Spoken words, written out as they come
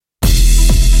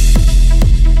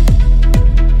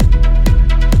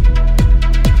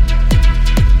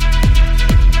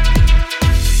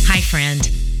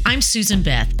Susan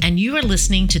Beth, and you are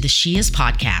listening to the She Is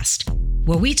podcast,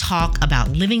 where we talk about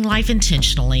living life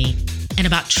intentionally and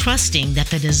about trusting that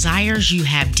the desires you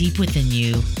have deep within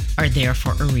you are there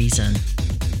for a reason.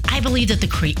 I believe that the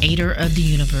creator of the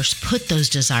universe put those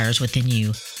desires within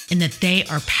you and that they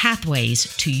are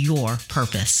pathways to your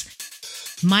purpose.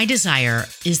 My desire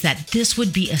is that this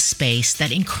would be a space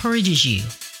that encourages you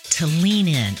to lean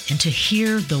in and to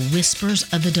hear the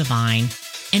whispers of the divine,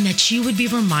 and that you would be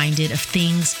reminded of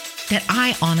things that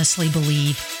I honestly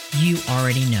believe you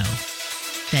already know.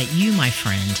 That you, my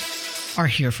friend, are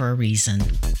here for a reason.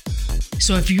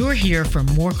 So if you're here for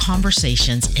more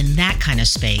conversations in that kind of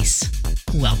space,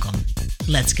 welcome.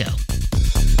 Let's go.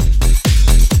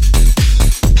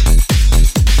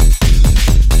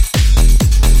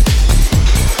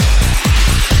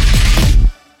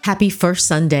 Happy first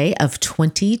Sunday of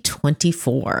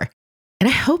 2024. And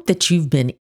I hope that you've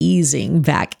been easing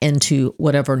back into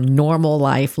whatever normal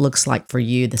life looks like for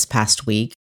you this past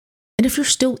week. And if you're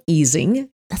still easing,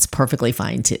 that's perfectly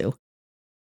fine too.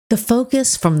 The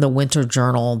focus from the Winter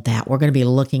Journal that we're going to be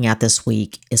looking at this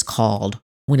week is called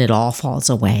When It All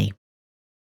Falls Away.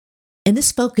 And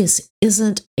this focus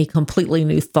isn't a completely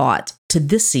new thought to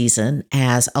this season,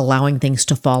 as allowing things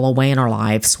to fall away in our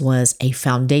lives was a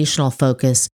foundational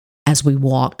focus as we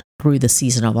walked through the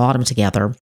season of autumn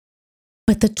together.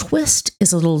 But the twist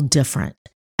is a little different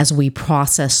as we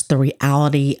process the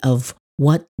reality of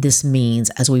what this means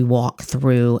as we walk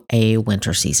through a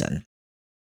winter season.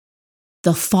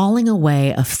 The falling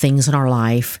away of things in our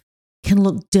life can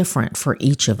look different for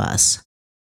each of us.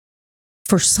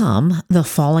 For some, the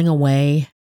falling away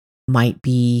might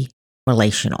be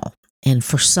relational, and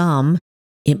for some,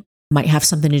 it might have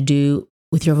something to do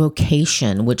with your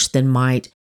vocation, which then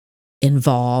might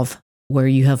involve where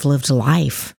you have lived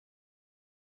life.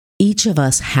 Each of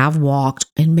us have walked,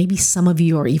 and maybe some of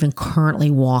you are even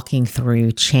currently walking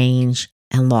through change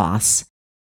and loss.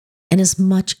 And as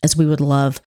much as we would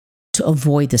love to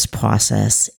avoid this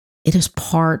process, it is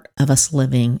part of us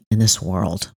living in this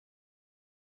world.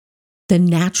 The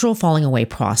natural falling away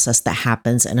process that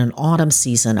happens in an autumn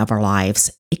season of our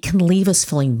lives, it can leave us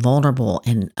feeling vulnerable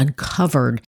and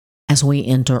uncovered as we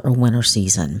enter a winter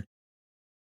season.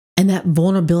 And that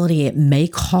vulnerability, it may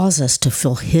cause us to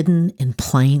feel hidden in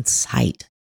plain sight,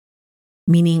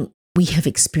 meaning we have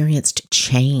experienced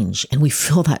change and we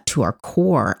feel that to our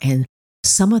core. And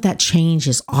some of that change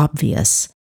is obvious,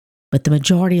 but the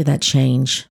majority of that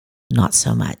change, not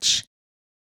so much.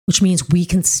 Which means we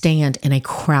can stand in a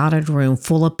crowded room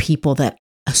full of people that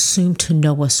assume to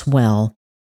know us well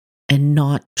and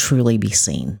not truly be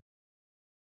seen.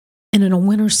 And in a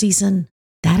winter season,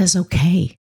 that is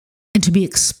okay and to be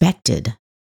expected.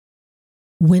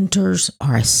 Winters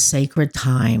are a sacred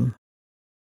time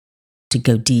to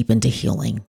go deep into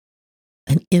healing,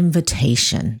 an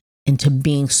invitation into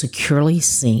being securely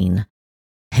seen,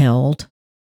 held,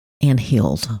 and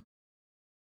healed.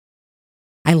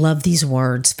 I love these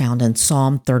words found in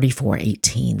Psalm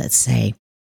 34:18 that say,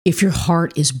 if your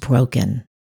heart is broken,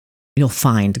 you'll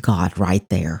find God right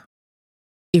there.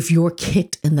 If you're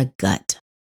kicked in the gut,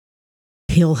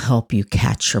 He'll help you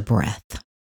catch your breath.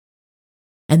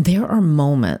 And there are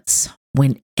moments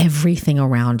when everything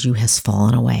around you has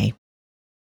fallen away.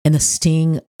 And the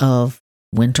sting of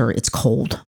winter, it's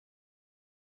cold.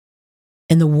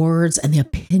 And the words and the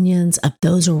opinions of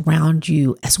those around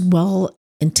you, as well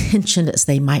intentioned as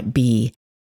they might be,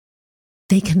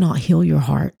 they cannot heal your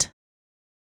heart.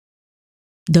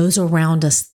 Those around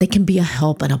us, they can be a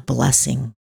help and a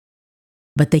blessing,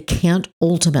 but they can't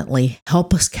ultimately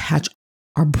help us catch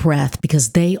our breath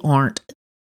because they aren't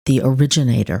the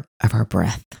originator of our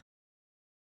breath.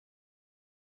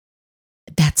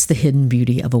 That's the hidden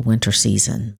beauty of a winter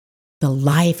season. The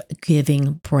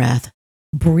life-giving breath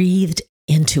breathed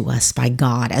into us by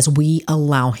God as we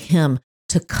allow Him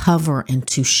to cover and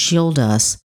to shield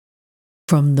us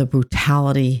from the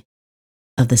brutality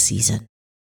of the season.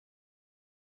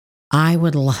 I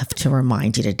would love to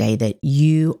remind you today that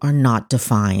you are not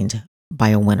defined by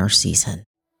a winter season.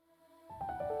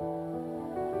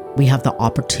 We have the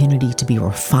opportunity to be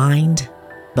refined,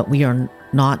 but we are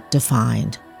not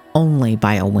defined only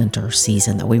by a winter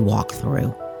season that we walk through.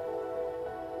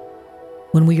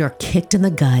 When we are kicked in the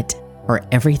gut or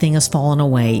everything has fallen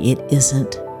away, it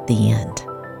isn't the end.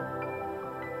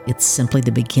 It's simply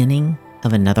the beginning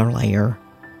of another layer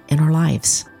in our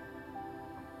lives.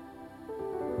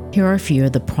 Here are a few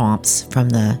of the prompts from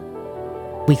the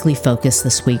weekly focus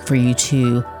this week for you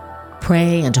to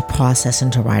pray and to process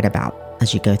and to write about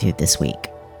as you go through this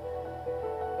week.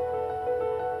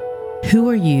 Who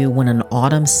are you when an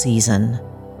autumn season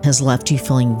has left you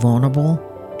feeling vulnerable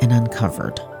and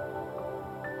uncovered?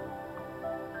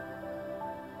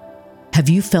 Have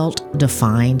you felt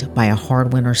defined by a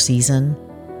hard winter season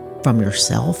from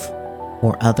yourself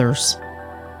or others?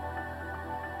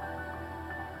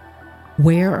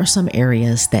 Where are some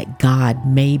areas that God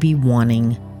may be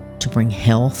wanting to bring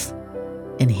health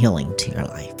and healing to your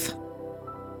life?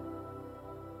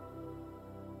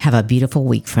 Have a beautiful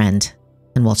week, friend,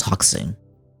 and we'll talk soon.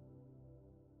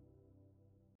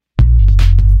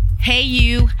 Hey,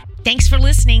 you. Thanks for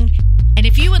listening. And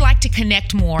if you would like to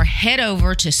connect more, head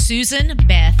over to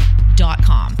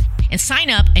SusanBeth.com and sign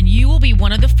up, and you will be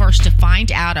one of the first to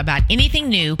find out about anything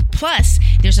new. Plus,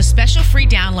 there's a special free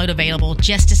download available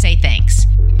just to say thanks.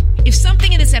 If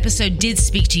something in this episode did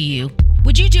speak to you,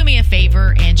 would you do me a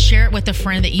favor and share it with a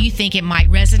friend that you think it might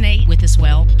resonate with as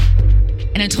well?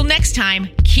 And until next time,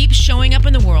 keep showing up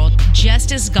in the world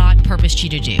just as God purposed you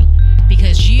to do,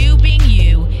 because you being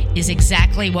you is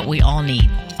exactly what we all need.